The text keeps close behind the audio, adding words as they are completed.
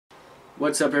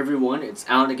What's up everyone, it's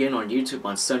Alan again on YouTube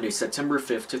on Sunday, September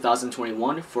 5th,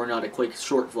 2021 for another quick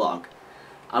short vlog.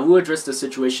 I will address the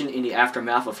situation in the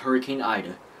aftermath of Hurricane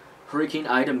Ida. Hurricane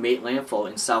Ida made landfall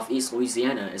in southeast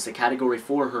Louisiana as a Category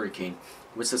 4 hurricane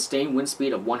with sustained wind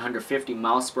speed of 150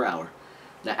 miles per hour.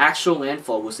 The actual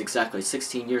landfall was exactly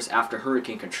 16 years after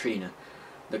Hurricane Katrina,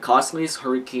 the costliest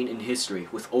hurricane in history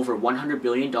with over $100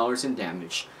 billion in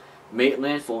damage, made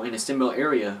landfall in a similar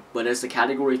area but as a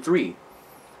Category 3.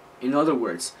 In other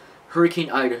words,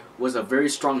 Hurricane Ida was a very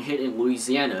strong hit in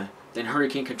Louisiana than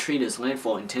Hurricane Katrina's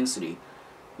landfall intensity,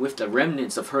 with the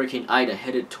remnants of Hurricane Ida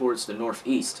headed towards the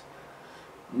northeast.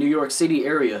 New York City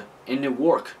area and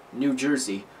Newark, New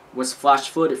Jersey, was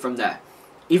flash-flooded from that.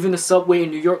 Even the subway in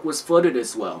New York was flooded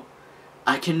as well.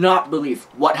 I cannot believe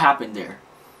what happened there.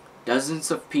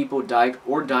 Dozens of people died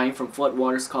or dying from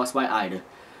floodwaters caused by Ida.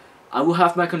 I will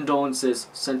have my condolences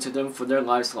sent to them for their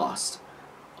lives lost.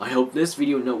 I hope this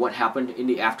video knows what happened in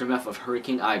the aftermath of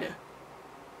Hurricane Ida.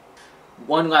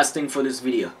 One last thing for this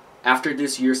video. After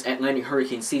this year's Atlantic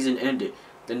hurricane season ended,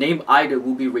 the name Ida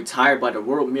will be retired by the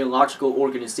World Meteorological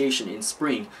Organization in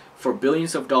spring for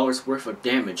billions of dollars worth of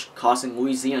damage causing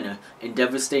Louisiana and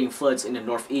devastating floods in the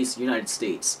Northeast United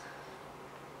States.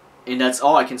 And that's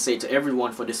all I can say to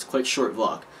everyone for this quick short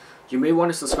vlog. You may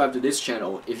want to subscribe to this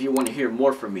channel if you want to hear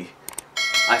more from me.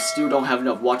 I still don't have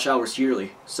enough watch hours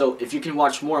yearly, so if you can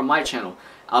watch more on my channel,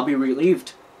 I'll be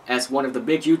relieved as one of the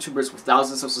big YouTubers with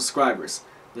thousands of subscribers.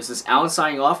 This is Alan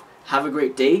signing off. Have a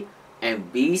great day,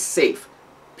 and be safe.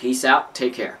 Peace out,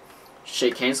 take care.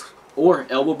 Shake hands or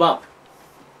elbow bump.